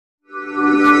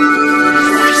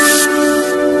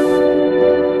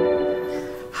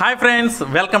Hi friends,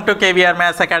 welcome to KVR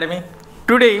Maths Academy.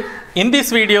 Today in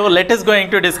this video let us going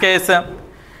to discuss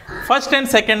first and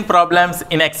second problems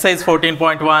in exercise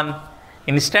 14.1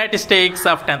 in statistics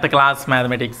of 10th class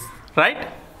mathematics, right?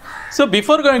 So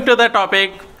before going to the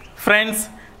topic, friends,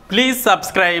 please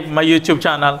subscribe my YouTube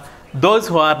channel, those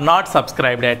who are not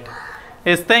subscribed yet.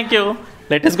 Yes, thank you.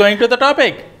 Let us going to the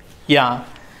topic. Yeah.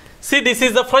 See, this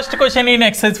is the first question in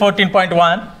exercise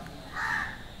 14.1.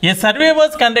 A survey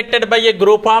was conducted by a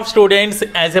group of students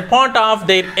as a part of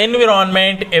their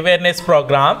environment awareness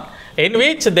program, in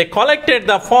which they collected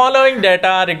the following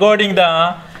data regarding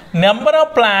the number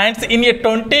of plants in a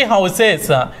 20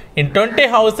 houses. In 20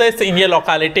 houses in a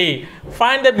locality,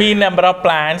 find the mean number of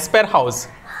plants per house.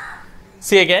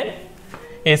 See again,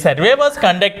 a survey was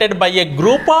conducted by a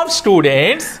group of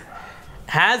students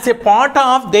as a part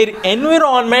of their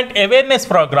environment awareness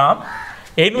program,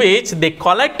 in which they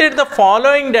collected the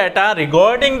following data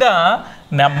regarding the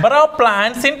number of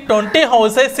plants in 20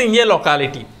 houses in a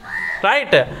locality,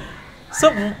 right? So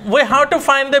we have to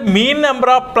find the mean number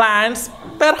of plants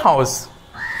per house.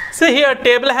 See, here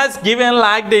table has given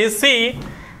like this. See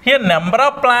here, number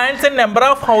of plants and number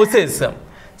of houses.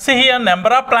 See here, number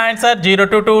of plants are 0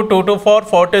 to 2, 2 to 4,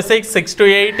 4 to 6, 6 to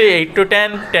 8, 8 to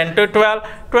 10, 10 to 12,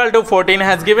 12 to 14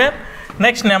 has given.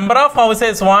 Next, number of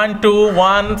houses 1, 2,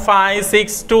 1, 5,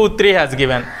 6, 2, 3 has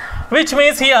given. Which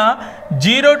means here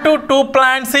 0 to 2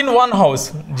 plants in one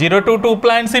house. 0 to 2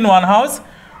 plants in one house.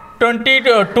 2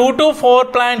 to 4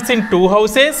 plants in 2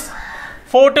 houses.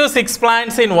 4 to 6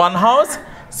 plants in one house.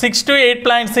 6 to 8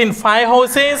 plants in 5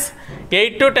 houses.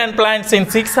 8 to 10 plants in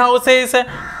 6 houses.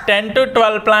 10 to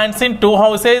 12 plants in 2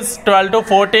 houses. 12 to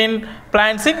 14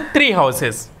 plants in 3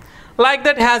 houses. Like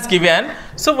that has given.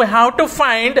 So we have to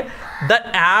find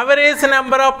the average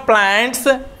number of plants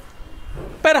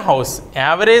per house.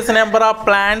 Average number of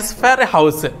plants per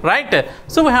house, right?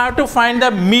 So we have to find the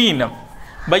mean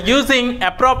by using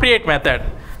appropriate method.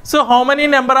 So how many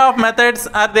number of methods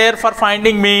are there for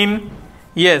finding mean?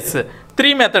 Yes,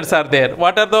 3 methods are there.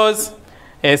 What are those?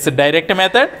 Yes, direct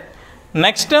method.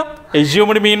 Next,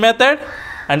 assumed mean method.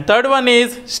 And third one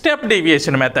is step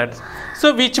deviation method.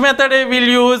 So which method we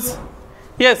will use?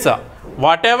 Yes, sir.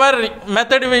 Whatever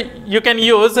method you can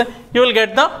use, you will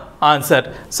get the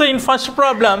answer. So in first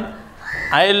problem,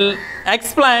 I will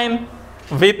explain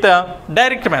with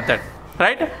direct method,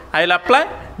 right? I will apply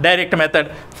direct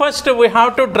method. First, we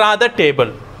have to draw the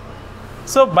table.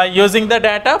 So by using the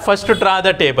data, first to draw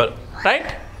the table,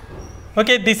 right?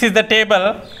 Okay, this is the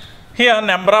table. Here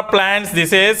number of plants,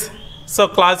 this is. So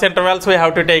class intervals we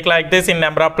have to take like this in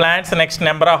number of plants. Next,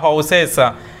 number of houses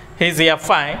is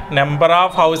Fi. Number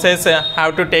of houses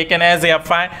have to taken as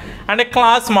Fi. And a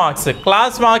class marks.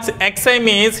 Class marks Xi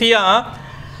means here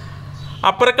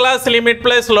upper class limit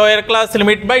plus lower class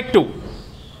limit by 2.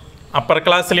 Upper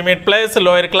class limit plus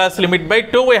lower class limit by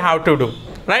 2 we have to do,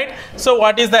 right? So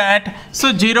what is that?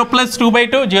 So 0 plus 2 by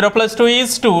 2. 0 plus 2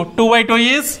 is 2. 2 by 2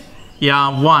 is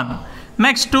 1.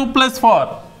 Next, 2 plus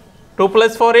 4. 2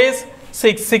 plus 4 is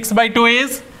 6. 6 by 2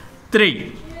 is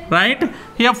 3. Right?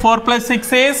 Here 4 plus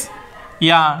 6 is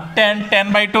 10.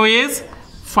 10 by 2 is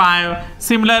 5.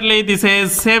 Similarly, this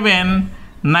is 7.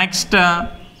 Next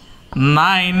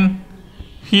 9.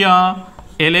 Here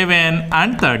 11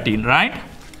 and 13. Right?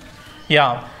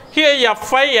 Yeah. Here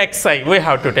Fi Xi we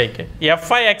have to take it.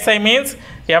 Fi Xi means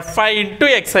Fi into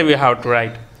Xi we have to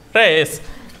write. Right? Yes.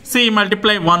 See,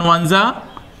 multiply 1 1s are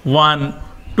 1.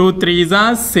 2 3s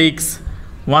are 6.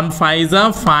 1 5s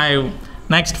are 5.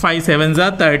 Next 5 7s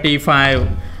are 35.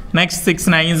 Next 6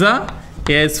 9s are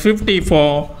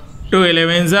 54. 2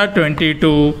 11s are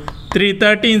 22. 3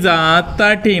 13s are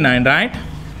 39, right?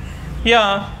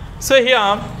 Yeah. So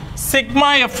here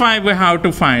sigma Fi we have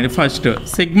to find first.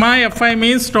 Sigma Fi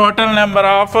means total number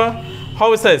of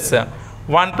houses.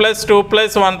 1 plus 2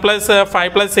 plus 1 plus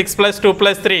 5 plus 6 plus 2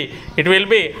 plus 3. It will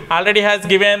be already has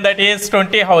given that is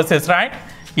 20 houses, right?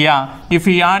 Yeah. If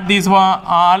you add these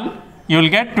all, you will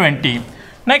get 20.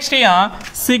 Next here,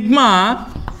 sigma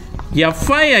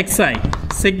Fi Xi.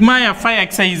 Sigma Fi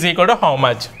Xi is equal to how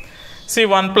much? See,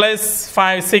 1 plus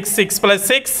 5, 6, 6 plus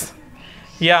 6.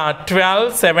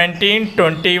 12, 17,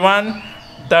 21,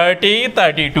 30,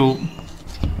 32.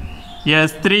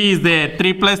 Yes, 3 is there.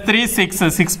 3 plus 3, 6.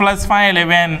 6 plus 5,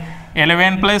 11.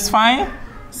 11 plus 5,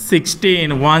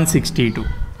 16, 162.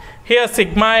 Here,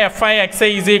 sigma Fi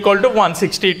Xi is equal to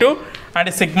 162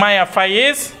 and sigma Fi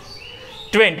is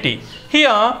 20.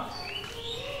 Here,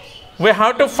 we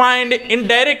have to find in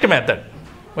direct method.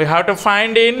 We have to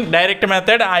find in direct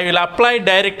method. I will apply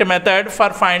direct method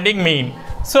for finding mean.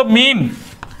 So, mean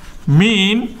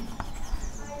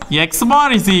x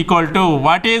bar is equal to,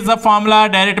 what is the formula,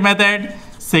 direct method?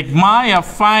 Sigma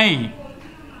fi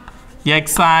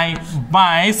xi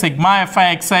by sigma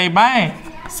fi xi by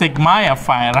sigma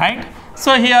fi, right?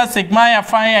 So here sigma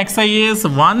fi xi is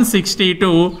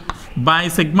 162 by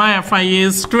sigma fi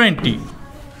is 20,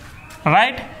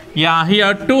 right? Yeah,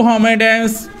 here 2 how many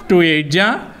times? 2 8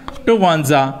 ja, 2 1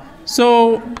 ja.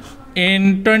 So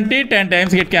in 20, 10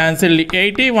 times get cancelled.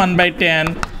 81 by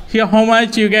 10. Here how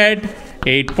much you get?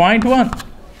 8.1.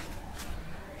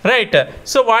 Right.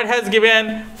 So what has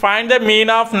given? Find the mean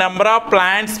of number of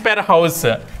plants per house.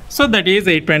 So that is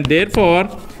 8. Therefore,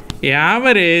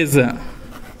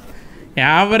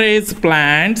 average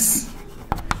plants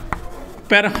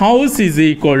per house is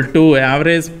equal to,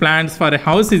 average plants for a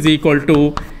house is equal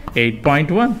to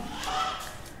 8.1.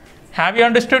 Have you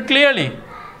understood clearly?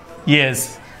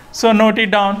 Yes. So note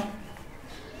it down.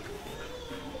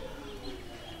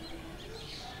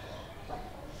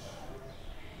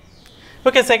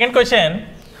 Okay, second question.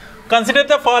 Consider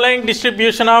the following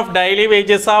distribution of daily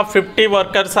wages of 50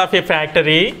 workers of a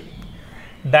factory.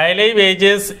 Daily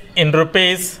wages in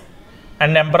rupees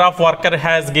and number of worker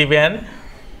has given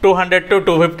 200 to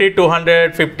 250,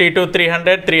 250 to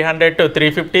 300, 300 to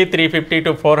 350, 350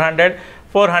 to 400,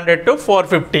 400 to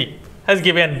 450 has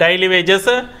given daily wages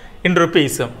in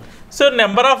rupees. So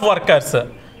number of workers.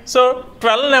 So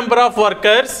 12 number of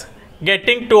workers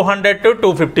getting 200 to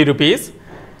 250 rupees.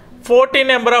 40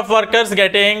 number of workers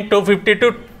getting 250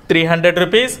 to 300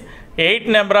 rupees. 8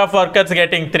 number of workers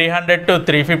getting 300 to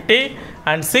 350.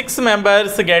 And 6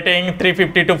 members getting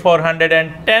 350 to 400.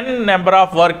 And 10 number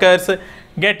of workers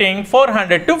getting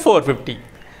 400 to 450.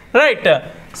 Right.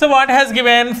 So what has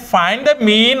given? Find the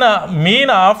mean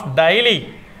of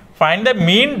daily. Find the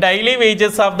mean daily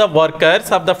wages of the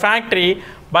workers of the factory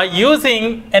by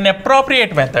using an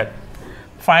appropriate method.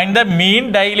 Find the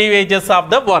mean daily wages of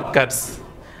the workers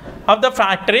of the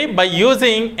factory by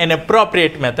using an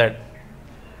appropriate method.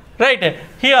 Right.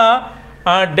 Here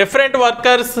different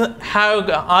workers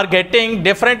are getting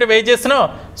different wages.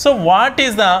 No. So what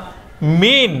is the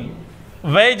mean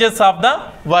wages of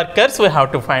the workers we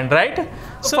have to find, right?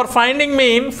 So for finding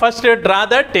mean, first draw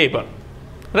the table.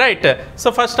 Right.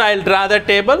 So first I'll draw the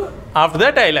table. After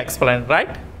that I'll explain.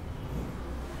 Right.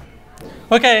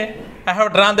 Okay. I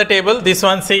have drawn the table. This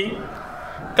one, see,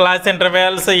 class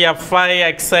intervals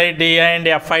fi, xi, di and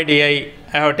fi, di I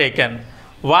have taken.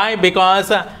 Why?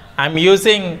 Because I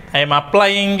am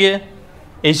applying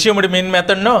assumed mean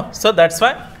method. No. So that's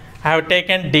why I have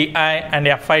taken di and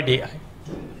fi, di.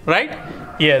 Right.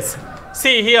 Yes.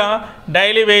 See here,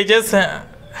 daily wages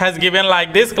has given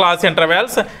like this, class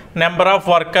intervals, number of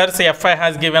workers fi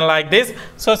has given like this.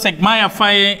 So sigma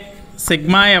fi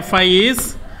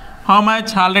is how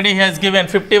much? Already has given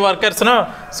 50 workers.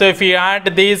 No. So if you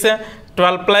add these,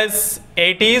 12 plus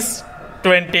 8 is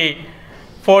 20,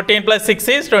 14 plus 6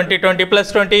 is 20, 20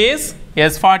 plus 20 is,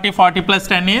 yes, 40, 40 plus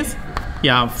 10 is,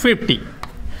 yeah, 50.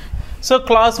 So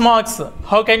class marks,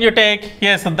 how can you take?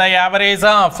 Yes, the average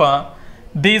of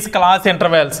these class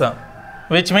intervals,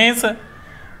 which means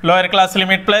lower class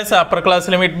limit plus upper class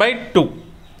limit by 2,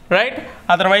 right?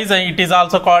 Otherwise it is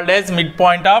also called as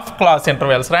midpoint of class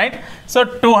intervals, right? So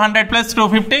 200 plus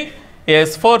 250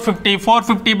 is 450,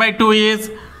 450 by 2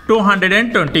 is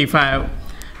 225.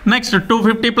 Next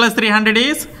 250 plus 300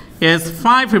 is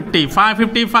 550,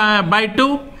 550 by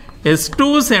 2 is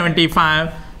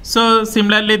 275. So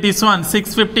similarly this one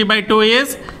 650 by 2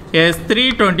 is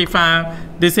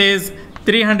 325. This is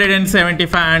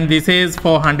 375 and this is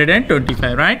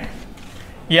 425, right?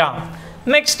 Yeah.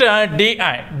 Next di.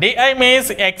 Di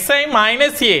means xi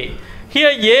minus a. Here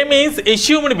a means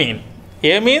assumed mean.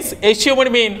 A means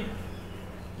assumed mean.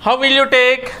 How will you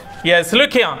take? Yes,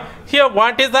 look here. Here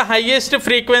what is the highest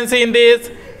frequency in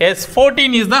this? Yes,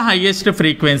 14 is the highest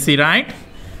frequency, right?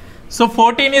 So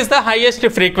 14 is the highest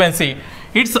frequency.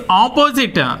 Its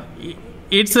opposite.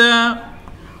 Its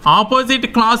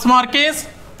opposite class mark is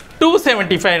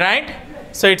 275, right?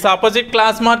 So its opposite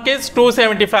class mark is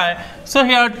 275. So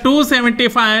here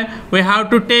 275 we have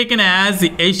to take as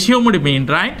assumed mean,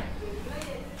 right?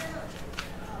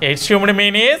 Assumed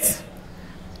mean is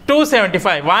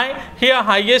 275. Why? Here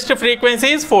highest frequency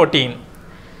is 14.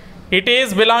 It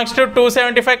is belongs to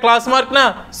 275 class mark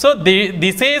na. So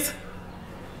this is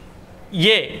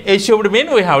a assumed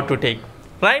mean we have to take,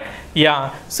 right?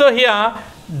 Yeah. So here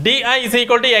di is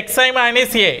equal to xi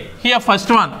minus a. Here first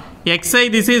one xi,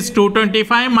 this is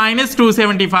 225 minus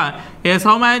 275. Yes,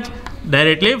 how much?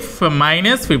 Directly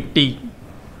minus 50.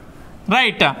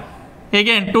 Right.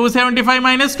 Again 275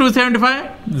 minus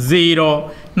 275,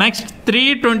 0. Next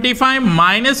 325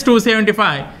 minus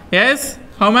 275. Yes,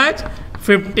 how much?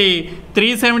 50.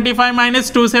 375 minus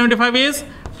 275 is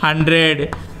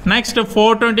 100. Next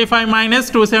 425 minus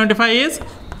 275 is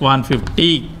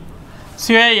 150.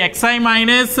 So here xi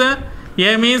minus a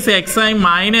means xi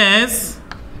minus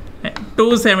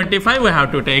 275 we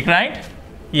have to take, right?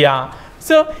 Yeah.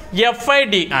 So fi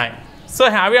di. So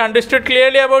have you understood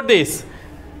clearly about this?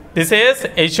 This is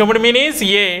assumed mean is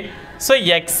a. So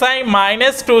xi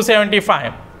minus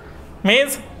 275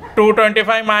 means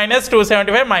 225 minus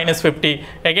 275 minus 50.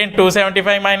 Again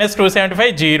 275 minus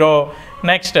 275 0.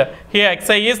 Next here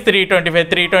xi is 325.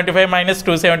 325 minus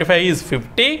 275 is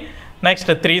 50. Next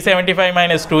 375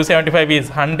 minus 275 is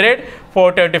 100.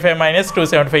 425 minus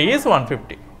 275 is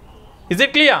 150. Is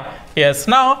it clear? Yes.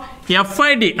 Now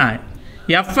fi di.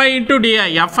 Fi into di.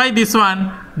 Fi this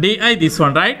one. Di this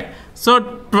one, right? So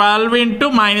 12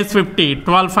 into minus 50.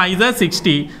 12 5 is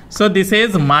 60. So this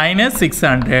is minus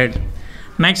 600.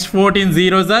 Next 14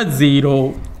 zeros are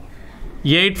 0.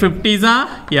 8 50s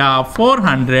are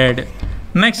 400.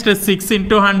 Next 6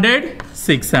 into 100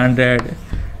 600.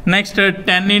 Next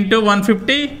 10 into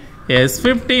 150 is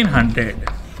 1500.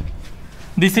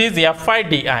 This is fi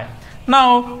di.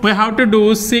 Now we have to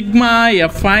do sigma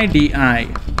fi di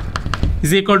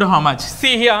is equal to how much?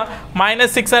 See here,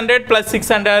 minus 600 plus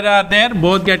 600 are there,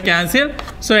 both get cancelled.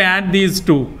 So add these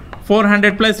two.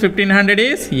 400 plus 1500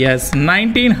 is, yes,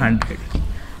 1900.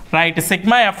 Right,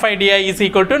 sigma fi di is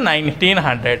equal to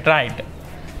 1900, right?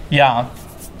 Yeah.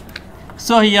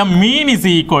 So here mean is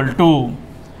equal to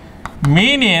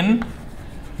mean in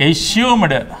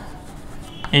assumed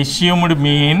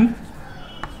mean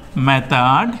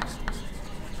method.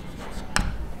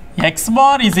 X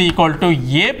bar is equal to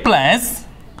a plus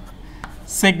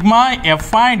sigma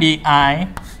fi di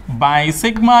by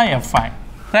sigma fi,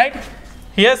 right?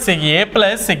 Here a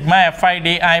plus sigma fi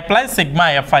di plus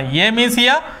sigma fi. A means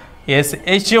here, yes,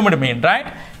 assumed mean, right?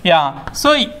 Yeah.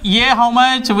 So a how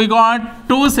much we got?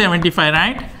 275,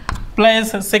 right?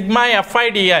 Plus sigma fi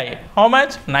di how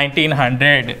much?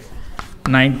 1900.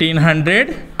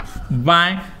 1900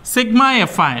 by sigma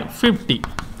fi 50.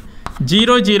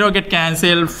 0 0 get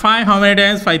cancelled. 5 how many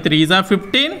times? 5 3s are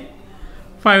 15.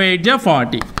 5 8s are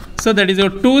 40. So that is your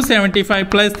 275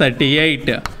 plus 38.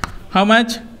 How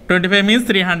much? 25 means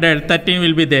 300. 13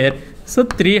 will be there. So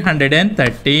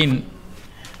 313.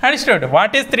 Understood?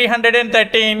 What is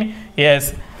 313?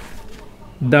 Yes.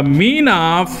 The mean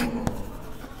of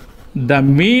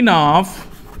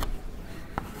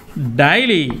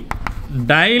daily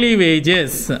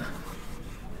wages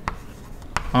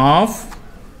of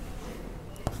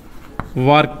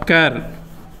worker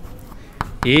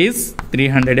is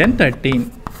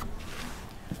 313.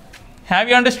 Have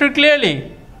you understood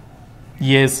clearly?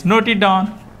 Yes, note it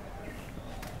down.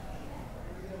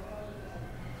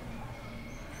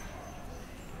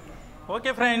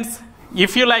 Okay friends,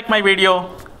 if you like my video,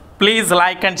 please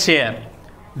like and share.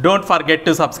 Don't forget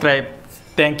to subscribe.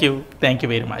 Thank you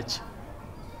very much.